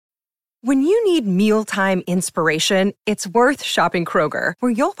When you need mealtime inspiration, it's worth shopping Kroger,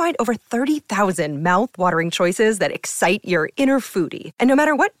 where you'll find over 30,000 mouth-watering choices that excite your inner foodie. And no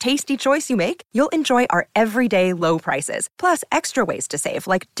matter what tasty choice you make, you'll enjoy our everyday low prices, plus extra ways to save,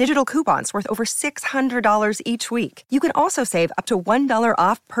 like digital coupons worth over $600 each week. You can also save up to $1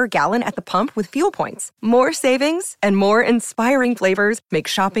 off per gallon at the pump with fuel points. More savings and more inspiring flavors make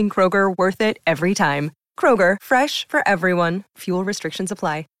shopping Kroger worth it every time. Kroger, fresh for everyone. Fuel restrictions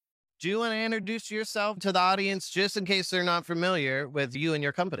apply. Do you want to introduce yourself to the audience just in case they're not familiar with you and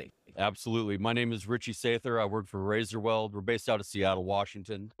your company? Absolutely. My name is Richie Sather. I work for Weld. We're based out of Seattle,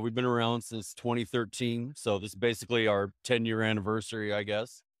 Washington. We've been around since 2013. So this is basically our 10-year anniversary, I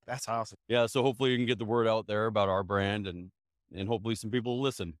guess. That's awesome. Yeah. So hopefully you can get the word out there about our brand and hopefully some people will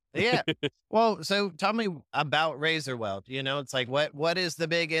listen. Yeah. Well, so tell me about Weld. You know, it's like, what is the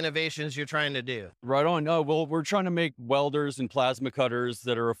big innovations you're trying to do? Right on. Oh, well, we're trying to make welders and plasma cutters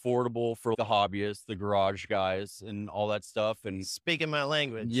that are affordable for the hobbyists, the garage guys and all that stuff. And Speaking my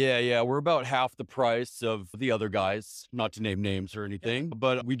language. yeah. We're about half the price of the other guys, not to name names or anything,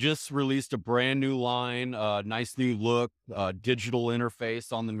 but we just released a brand new line, nice new look, digital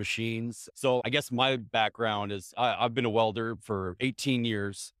interface on the machines. So I guess my background is I've been a welder for 18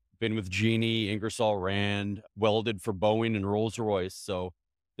 years. Been with Genie, Ingersoll Rand, welded for Boeing and Rolls-Royce. So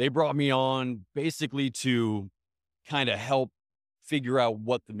they brought me on basically to kind of help figure out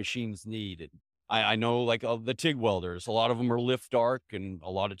what the machines needed. I know like the TIG welders, a lot of them are lift arc and a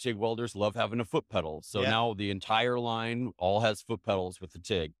lot of TIG welders love having a foot pedal. So now the entire line all has foot pedals with the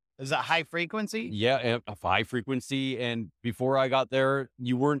TIG. Is that high frequency? Yeah, a high frequency. And before I got there,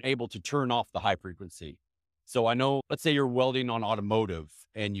 you weren't able to turn off the high frequency. So I know, let's say you're welding on automotive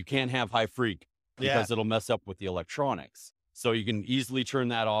and you can't have high freak because it'll mess up with the electronics. So you can easily turn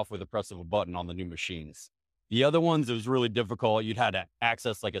that off with a press of a button on the new machines. The other ones, it was really difficult. You'd had to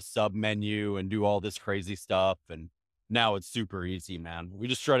access like a sub menu and do all this crazy stuff. And now it's super easy, man. We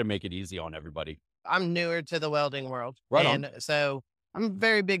just try to make it easy on everybody. I'm newer to the welding world. Right and on. So I'm a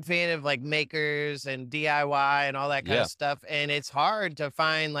very big fan of like makers and DIY and all that kind of stuff. And it's hard to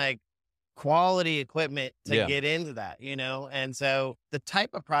find like quality equipment to get into that, you know? And so the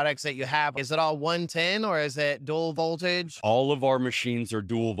type of products that you have, is it all 110 or is it dual voltage? All of our machines are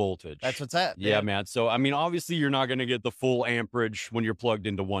dual voltage. That's what's up. Yeah, man. So, I mean, obviously you're not going to get the full amperage when you're plugged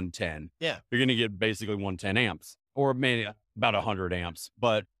into 110. Yeah. You're going to get basically 110 amps or maybe about 100 amps.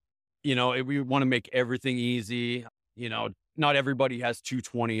 But, you know, we want to make everything easy. You know, not everybody has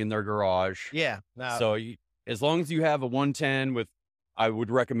 220 in their garage. Yeah. No. So as long as you have a 110 with, I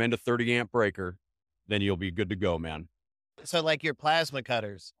would recommend a 30 amp breaker, then you'll be good to go, man. So like your plasma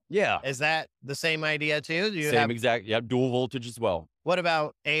cutters. Yeah. Is that the same idea too? Do you Same exact. Yeah. Dual voltage as well. What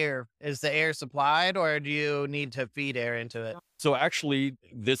about air? Is the air supplied or do you need to feed air into it? So actually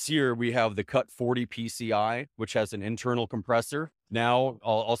this year we have the Cut 40 PCI, which has an internal compressor. Now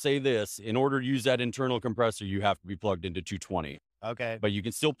I'll say this, in order to use that internal compressor, you have to be plugged into 220. Okay. But you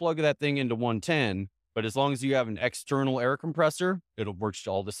can still plug that thing into 110. But as long as you have an external air compressor, it'll work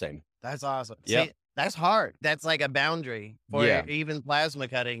all the same. That's awesome. Yeah. See, that's hard. That's like a boundary for even plasma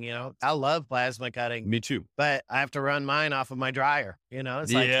cutting, you know. I love plasma cutting. Me too. But I have to run mine off of my dryer, you know.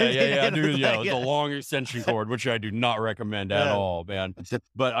 It's like, Dude, it's a long extension cord, which I do not recommend at all, man.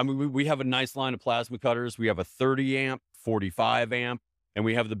 But I mean, we have a nice line of plasma cutters. We have a 30 amp, 45 amp, and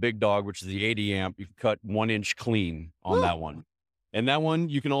we have the big dog, which is the 80 amp. You can cut 1 inch clean on that one. And that one,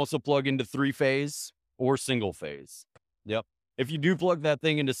 you can also plug into 3-phase or single phase. Yep. If you do plug that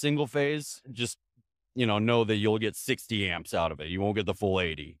thing into single phase, just, you know that you'll get 60 amps out of it. You won't get the full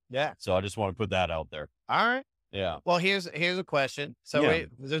 80. Yeah. So I just want to put that out there. All right. Yeah. Well, here's a question. So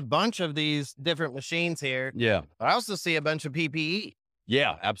there's a bunch of these different machines here. Yeah. But I also see a bunch of PPE.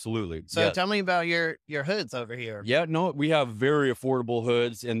 Yeah, absolutely. So tell me about your hoods over here. Yeah, no, we have very affordable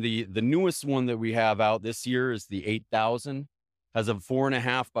hoods. And the newest one that we have out this year is the 8000. Has a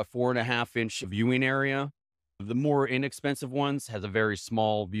 4.5 by 4.5 inch viewing area. The more inexpensive ones has a very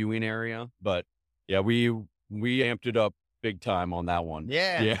small viewing area, but yeah, we amped it up big time on that one.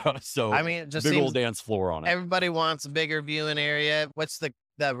 Yeah. Yeah. So I mean, it just big seems old dance floor on it. Everybody wants a bigger viewing area. What's the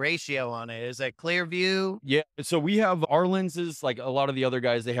ratio on it? Is it clear view? Yeah. So we have our lenses, like a lot of the other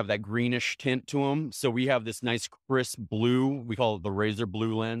guys, they have that greenish tint to them. So we have this nice crisp blue. We call it the razor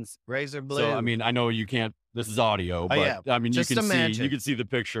blue lens. Razor blue. So, I mean, I know you can't, this is audio, but I mean, just you can see the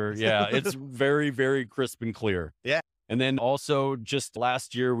picture. Yeah. It's very, very crisp and clear. Yeah. And then also just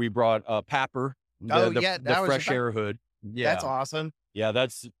last year we brought a Papper, the fresh air hood. Yeah. That's awesome. Yeah.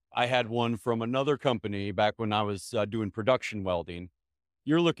 I had one from another company back when I was doing production welding.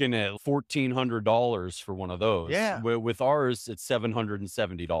 you're looking at $1,400 for one of those. Yeah. With ours, it's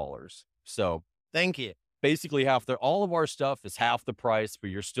 $770. So Thank you. basically all of our stuff is half the price, but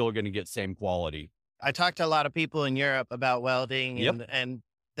you're still going to get same quality. I talked to a lot of people in Europe about welding Yep. and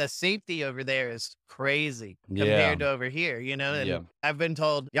the safety over there is crazy Yeah. compared to over here, you know, and Yeah. I've been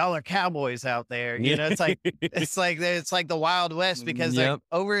told y'all are cowboys out there, you know, it's like the Wild West because like Yep.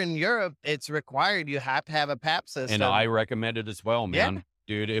 over in Europe, it's required. You have to have a PAP system. And I recommend it as well, Yeah. man.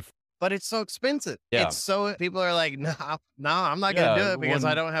 Dude, but it's so expensive. Yeah. It's so people are like, no, I'm not going to do it because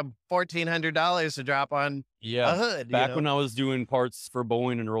I don't have $1,400 to drop on a hood. Back when I was doing parts for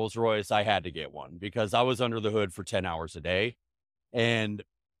Boeing and Rolls-Royce, I had to get one because I was under the hood for 10 hours a day. And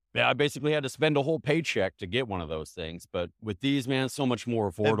I basically had to spend a whole paycheck to get one of those things. But with these, man, so much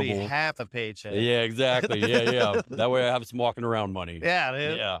more That'd be affordable. half a paycheck. Yeah, exactly. Yeah. That way I have some walking around money. Yeah,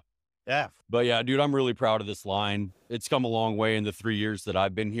 dude. Yeah. But yeah, dude, I'm really proud of this line. It's come a long way in the 3 years that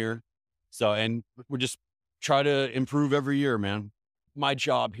I've been here. So, and we just try to improve every year, man. My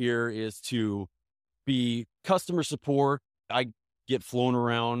job here is to be customer support. I get flown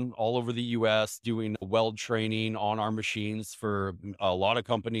around all over the US doing weld training on our machines for a lot of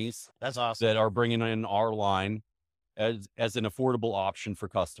companies That's awesome. that are bringing in our line as an affordable option for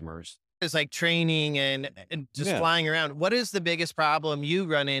customers. It's like training and just Yeah. flying around. What is the biggest problem you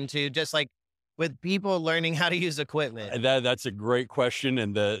run into just like with people learning how to use equipment? That's a great question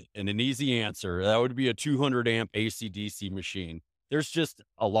and an easy answer. That would be a 200 amp AC/DC machine. There's just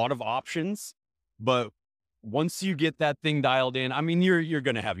a lot of options, but once you get that thing dialed in, I mean, you're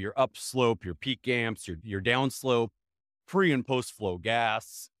going to have your upslope, your peak amps, your downslope, pre and post flow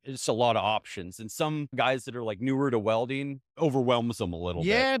gas. It's a lot of options. And some guys that are like newer to welding overwhelms them a little bit.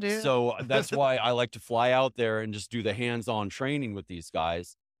 Yeah, dude. So that's why I like to fly out there and just do the hands-on training with these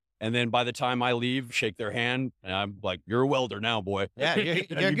guys. And then by the time I leave, shake their hand, and I'm like, "You're a welder now, boy." Yeah, you're You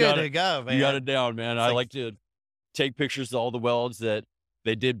good got to it. go, man. You got it down, man. I like- like to take pictures of all the welds that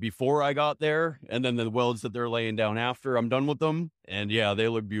they did before I got there, and then the welds that they're laying down after I'm done with them. And yeah, they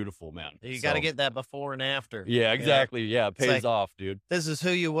look beautiful, man. You got to So, get that before and after. yeah, exactly. Yeah, it pays like- off, dude. This is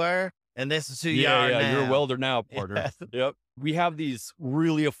who you were, and this is who you are now. You're a welder now, partner. Yeah. Yep. We have these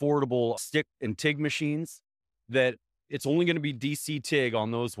really affordable stick and TIG machines that it's only going to be DC TIG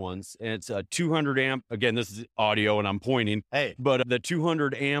on those ones. And it's a 200 amp. Again, this is audio and I'm pointing, Hey, but the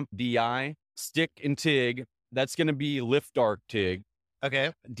 200 amp DI stick and TIG, that's going to be lift arc TIG,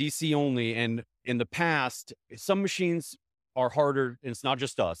 okay. DC only. And in the past, some machines are harder. And it's not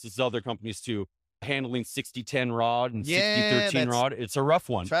just us, it's other companies too. Handling 60-10 rod and Yeah, 60-13 rod. It's a rough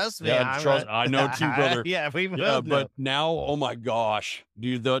one. Trust me. Yeah, I know too, brother. Yeah, we both Yeah, know. but now, oh my gosh,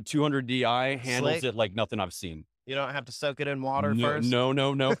 dude, the 200 DI handles Slick. it like nothing I've seen. You don't have to soak it in water No, first. no,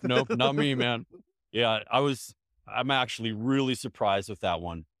 not me, man. Yeah, I'm actually really surprised with that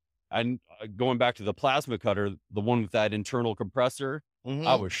one. And going back to the plasma cutter, the one with that internal compressor, Mhm.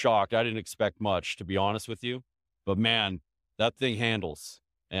 I was shocked. I didn't expect much, to be honest with you. But man, that thing handles.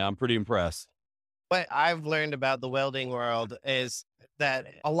 And I'm pretty impressed. What I've learned about the welding world is that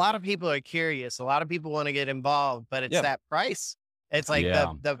a lot of people are curious. A lot of people want to get involved, but it's Yeah. that price. It's like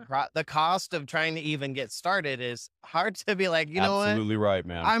Yeah. the cost of trying to even get started is hard to be like, you know what? Absolutely right,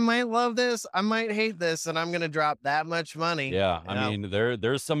 man. I might love this, I might hate this, and I'm going to drop that much money. Yeah, you I know? mean,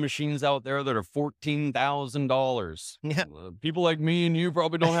 there's some machines out there that are $14,000. Yeah. People like me and you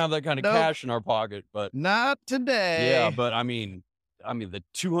probably don't have that kind of Nope. cash in our pocket, but Not today. yeah, but I mean, the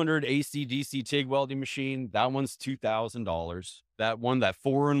 200 AC/DC TIG welding machine, that one's $2,000. That one, that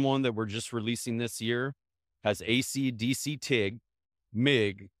 4-in-1 that we're just releasing this year, has AC/DC TIG,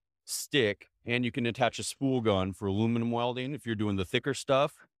 MIG, stick, and you can attach a spool gun for aluminum welding if you're doing the thicker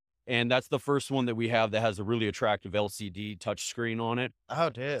stuff. And that's the first one that we have that has a really attractive LCD touchscreen on it. Oh,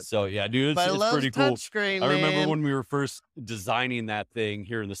 dude. So yeah, dude, But I it's love pretty cool. touchscreen, I remember man. when we were first designing that thing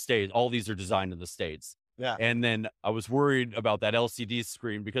here in the States. All these are designed in the States. Yeah. And then I was worried about that LCD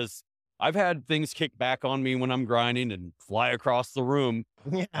screen because I've had things kick back on me when I'm grinding and fly across the room.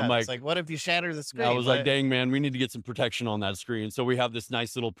 Yeah. I'm It's like, what if you shatter the screen? I was like, What- dang, man, we need to get some protection on that screen. So we have this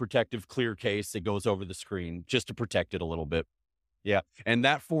nice little protective clear case that goes over the screen just to protect it a little bit. Yeah. And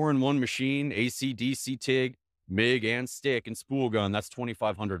that 4-in-1 machine, AC, DC TIG, MIG and stick and spool gun, that's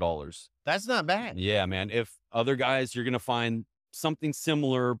 $2,500. That's not bad. Yeah, man. If other guys, you're going to find something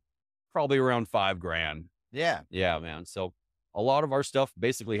similar, probably around $5,000. Yeah. Yeah, man. So a lot of our stuff,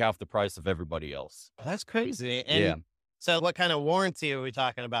 basically half the price of everybody else. That's crazy. And Yeah. so what kind of warranty are we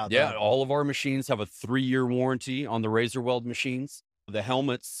talking about? Yeah, then? all of our machines have a 3-year warranty on the razor weld machines. The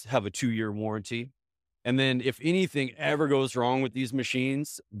helmets have a 2-year warranty. And then if anything ever goes wrong with these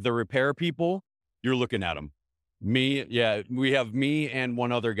machines, the repair people, you're looking at them. We have me and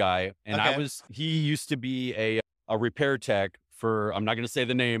one other guy, and Okay. he used to be a repair tech for, I'm not going to say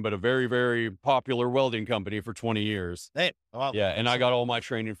the name, but a very, very popular welding company for 20 years. Hey, well, Yeah. And I got all my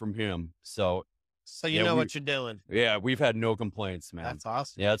training from him. So so you yeah, know what you're doing. yeah, we've had no complaints, man. That's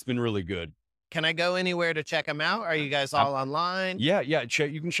awesome. Yeah, it's been really good. Can I go anywhere to check them out? Are you guys all online? Yeah.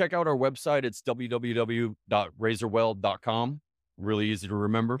 You can check out our website. It's www.razorweld.com. Really easy to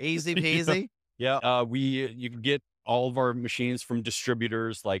remember. Easy peasy. Yeah. You can get all of our machines from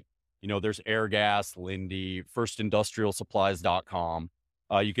distributors like, there's Airgas, Lindy, firstindustrialsupplies.com.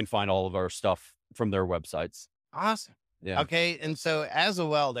 You can find all of our stuff from their websites. Awesome. Yeah. Okay. And so as a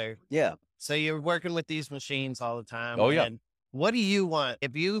welder, Yeah. so you're working with these machines all the time. Oh, yeah. And what do you want?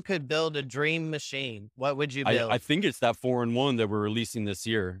 If you could build a dream machine, what would you build? I think it's that 4-in-1 that we're releasing this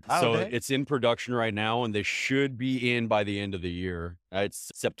year. So Okay. it's in production right now, and they should be in by the end of the year.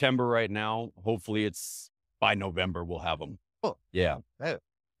 It's September right now. Hopefully it's by November we'll have them. Cool. Yeah. Oh,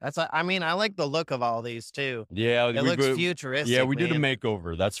 I mean, I like the look of all these too. Yeah. It looks futuristic. Yeah, we did a man.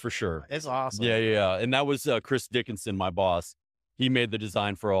 makeover. That's for sure. It's awesome. Yeah. And that was Chris Dickinson, my boss. He made the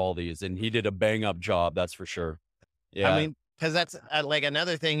design for all these, and he did a bang up job. That's for sure. Yeah. I mean, because that's like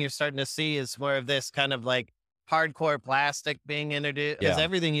another thing you're starting to see is more of this kind of like hardcore plastic being introduced. Because Yeah.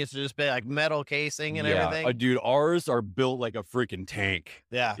 everything used to just be like metal casing and everything. Dude, ours are built like a freaking tank.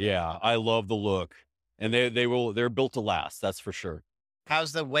 Yeah. Yeah. I love the look, and they're built to last. That's for sure.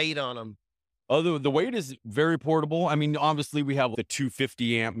 How's the weight on them? Oh, the weight is very portable. I mean, obviously we have the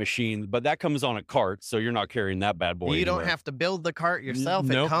 250 amp machine, but that comes on a cart, so you're not carrying that bad boy. You don't anywhere. have to build the cart yourself.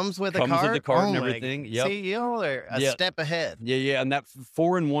 Nope. It comes with a Comes with cart. the cart and Oh my- everything. Yep. See, you all are a Yeah. step ahead. Yeah. And that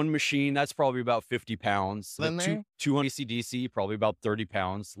 4-in-1 machine, that's probably about 50 pounds. In The there? 200 ACDC, probably about 30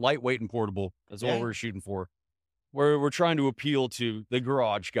 pounds. Lightweight and portable. That's Yeah. what we're shooting for. We're trying to appeal to the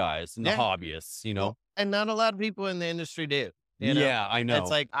garage guys and the Yeah. hobbyists, Well, and not a lot of people in the industry do. You know? Yeah, I know. It's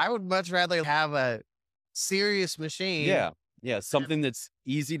like, I would much rather have a serious machine. Yeah. Something that's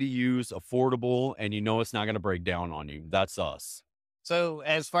easy to use, affordable, and it's not going to break down on you. That's us. So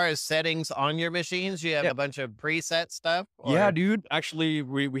as far as settings on your machines, you have Yeah. a bunch of preset stuff? Yeah, or- dude. Actually,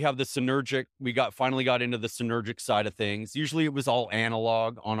 we have the Synergic. We finally got into the Synergic side of things. Usually it was all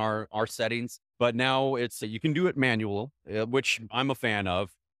analog on our settings, but now you can do it manual, which I'm a fan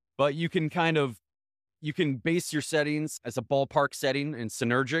of, but you can base your settings as a ballpark setting in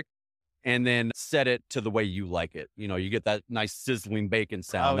Synergic and then set it to the way you like it. You get that nice sizzling bacon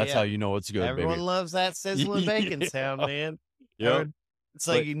sound. Oh, That's yeah. how you know it's good, Everyone baby. loves that sizzling bacon sound, man. Yep. It's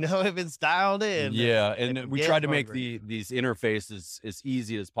like, But- if it's dialed in. Yeah, and and we get try to make hungry. these interfaces as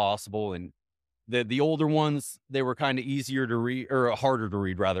easy as possible. And the older ones, they were kind of easier to read, or harder to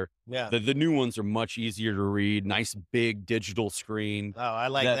read rather. Yeah. The new ones are much easier to read. Nice big digital screen. Oh, I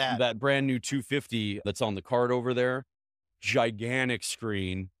like that. That brand new 250 that's on the card over there, gigantic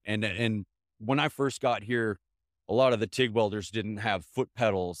screen. And when I first got here, a lot of the TIG welders didn't have foot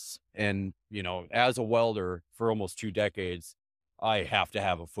pedals. And as a welder for almost 2 decades, I have to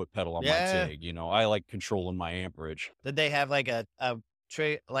have a foot pedal on Yeah. my TIG. I like controlling my amperage. Did they have like a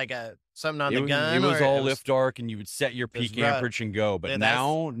tray, like something on the It gun? was or all lift arc, and you would set your was peak rough. amperage and go. But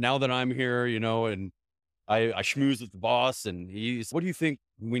Yeah, now that I'm here, and I schmooze with the boss, and he's, what do you think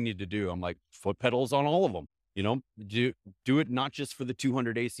we need to do? I'm like, foot pedals on all of them. Do it not just for the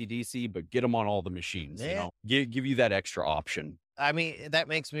 200 ACDC, but get them on all the machines. Yeah. Give you that extra option. I mean, that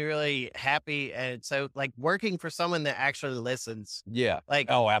makes me really happy. And so, like, working for someone that actually listens, Yeah. like,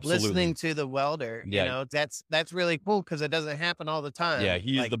 Oh, absolutely. listening to the welder, Yeah. that's really cool because it doesn't happen all the time. Yeah,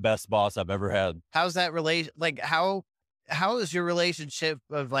 he's Like, the best boss I've ever had. how's that relation? Like, how is your relationship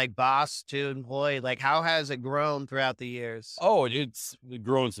of like boss to employee? Like, how has it grown throughout the years? Oh, it's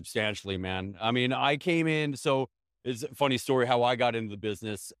grown substantially, man. I mean, I came in, so it's a funny story how I got into the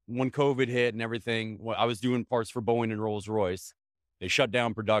business. When COVID hit and everything, I was doing parts for Boeing and Rolls-Royce. They shut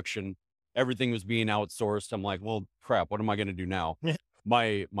down production. Everything was being outsourced. I'm like, well, crap, what am I going to do now?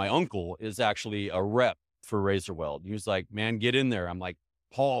 My uncle is actually a rep for Razor Weld. He was like, man, get in there. I'm like,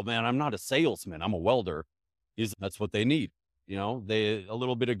 Paul, man, I'm not a salesman. I'm a welder. That's what they need. A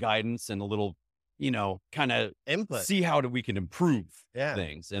little bit of guidance and a little, kind of Input. see how we can improve Yeah.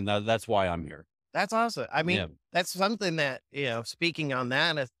 things. And that's why I'm here. That's awesome. I mean, Yeah. that's something that, speaking on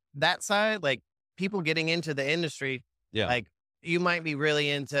that side, like people getting into the industry, Yeah. like you might be really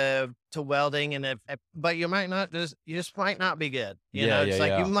into welding but you just might not be good. It's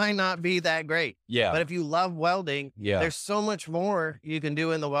like you might not be that great. Yeah. But if you love welding, Yeah. there's so much more you can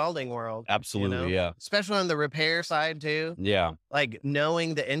do in the welding world. Absolutely. Yeah. Especially on the repair side too. Yeah. Like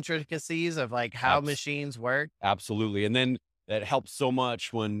knowing the intricacies of like how machines work. Absolutely. And then that helps so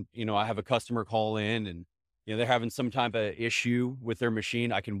much when, I have a customer call in and, they're having some type of issue with their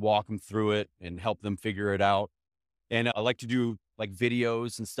machine, I can walk them through it and help them figure it out. And I like to do like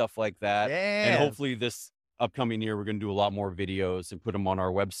videos and stuff like that. And Yeah. hopefully this upcoming year, we're going to do a lot more videos and put them on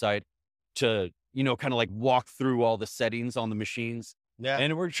our website to, kind of like walk through all the settings on the machines. Yeah.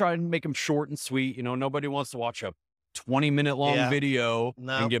 And we're trying to make them short and sweet. Nobody wants to watch a 20-minute long video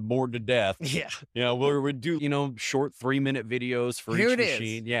and get bored to death. Yeah. We do, short 3-minute videos for each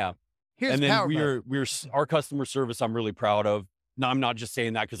machine. Yeah. Here's and then power our customer service, I'm really proud of. No, I'm not just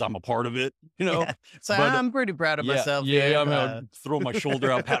saying that because I'm a part of it, Yeah. So but, I'm pretty proud of myself. Yeah, I'm gonna throw my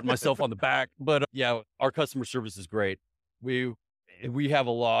shoulder out, patting myself on the back. But our customer service is great. We have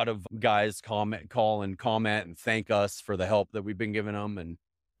a lot of guys call and comment and thank us for the help that we've been giving them, and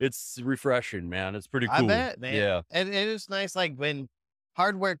it's refreshing, man. It's pretty cool. I bet, man. Yeah, and it is nice, like when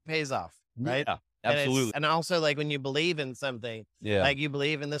hard work pays off, right? Yeah, absolutely. And also, like when you believe in something, yeah, like you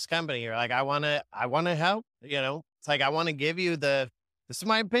believe in this company, you're like, I want to help. It's like I want to give you this is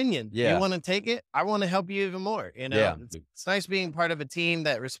my opinion. Yeah. You want to take it? I want to help you even more. Yeah. It's nice being part of a team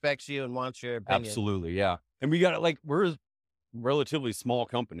that respects you and wants your opinion. Absolutely, yeah. And we got we're a relatively small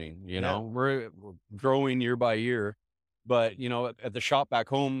company. We're growing year by year. But, at the shop back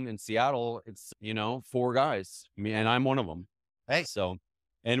home in Seattle, it's, 4 guys, and I'm one of them. Hey. So,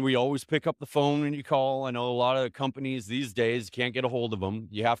 and we always pick up the phone when you call. I know a lot of companies these days can't get a hold of them.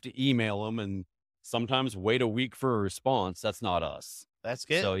 You have to email them and sometimes wait a week for a response. That's not us. That's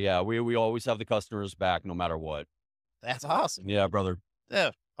good. So, yeah, we always have the customers back no matter what. That's awesome. Yeah, brother.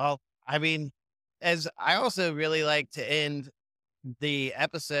 Yeah. Well, I mean, as I also really like to end the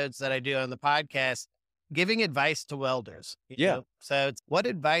episodes that I do on the podcast giving advice to welders. Yeah. So what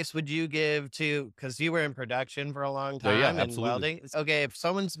advice would you give because you were in production for a long time in welding. Okay. If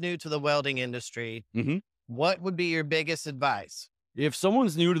someone's new to the welding industry, what would be your biggest advice? If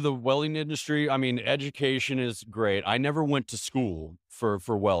someone's new to the welding industry, I mean, education is great. I never went to school for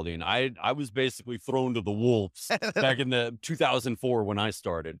welding. I was basically thrown to the wolves back in the 2004 when I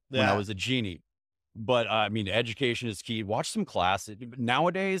started, when I was a genie. But I mean, education is key. Watch some classes.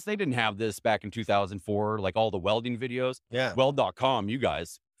 Nowadays, they didn't have this back in 2004, like all the welding videos. Yeah. Weld.com, you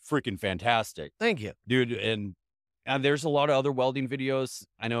guys, freaking fantastic. Thank you. Dude. And there's a lot of other welding videos.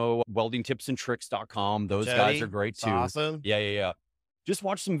 I know weldingtipsandtricks.com. Those guys are great too. Awesome. Yeah. Just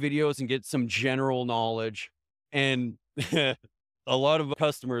watch some videos and get some general knowledge. And a lot of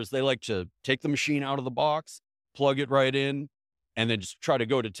customers, they like to take the machine out of the box, plug it right in, and then just try to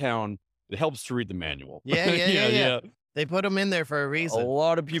go to town. It helps to read the manual. Yeah. They put them in there for a reason. A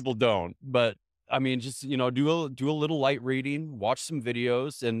lot of people don't, but I mean, just, do a little light reading, watch some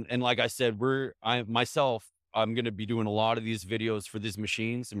videos. And like I said, I'm going to be doing a lot of these videos for these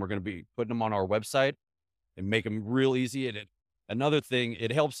machines, and we're going to be putting them on our website and make them real easy. And another thing,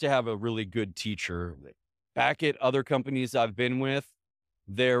 it helps to have a really good teacher. Back at other companies I've been with,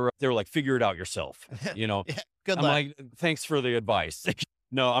 they're like, figure it out yourself. Good I'm luck. like, thanks for the advice.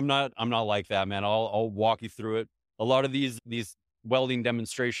 No, I'm not like that, man. I'll walk you through it. A lot of these welding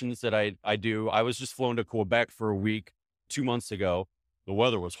demonstrations that I do, I was just flown to Quebec for a week 2 months ago. The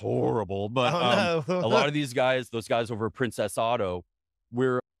weather was horrible, but a lot of those guys over at Princess Auto,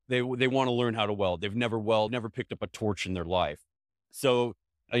 they want to learn how to weld. They've never picked up a torch in their life. So,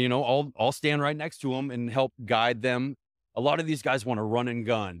 I'll stand right next to them and help guide them. A lot of these guys want to run and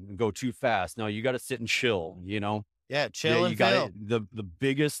gun and go too fast. No, you got to sit and chill, Yeah, chill and got feel. the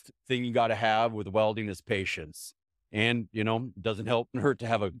biggest thing you got to have with welding is patience. And, doesn't hurt to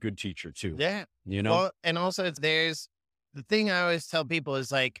have a good teacher too. Yeah. Well, and also there's the thing I always tell people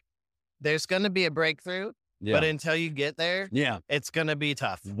is like, there's going to be a breakthrough, but until you get there, it's going to be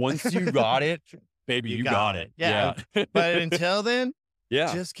tough. Once you got it, baby, you got it. Yeah. But until then,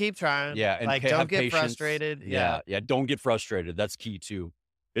 just keep trying. Yeah. And like, don't get patience. frustrated. Yeah. Don't get frustrated. That's key too.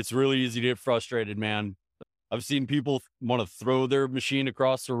 It's really easy to get frustrated, man. I've seen people want to throw their machine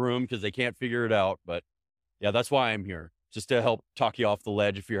across the room because they can't figure it out. But yeah, that's why I'm here, just to help talk you off the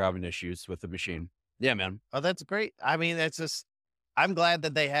ledge if you're having issues with the machine. Yeah, man. Oh, that's great. I mean, I'm glad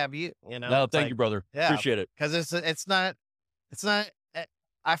that they have you, No, thank you, brother. Yeah, appreciate it. Cause it's not,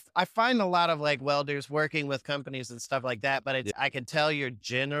 I find a lot of like welders working with companies and stuff like that, but I can tell you're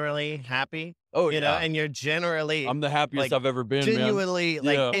generally happy. Oh, and you're generally, I'm the happiest I've ever been, genuinely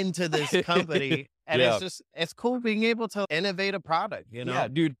man. Into this company. And it's cool being able to innovate a product, Yeah,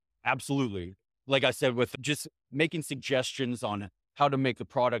 dude, absolutely. Like I said, with just making suggestions on how to make the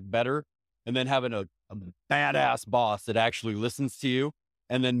product better, and then having a badass boss that actually listens to you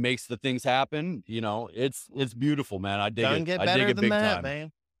and then makes the things happen, it's beautiful, man. I dig Don't it. get I better dig it than big that, time.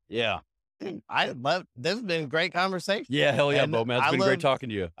 man. Yeah. This has been a great conversation. Yeah, hell yeah, And Bo, man. It's been great talking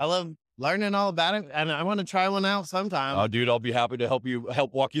to you. I love learning all about it, and I want to try one out sometime. Oh, dude, I'll be happy to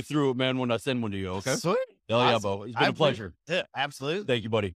help walk you through it, man, when I send one to you. Okay. Sweet. Hell yeah, Bo. It's been a pleasure. Yeah, absolutely. Thank you, buddy.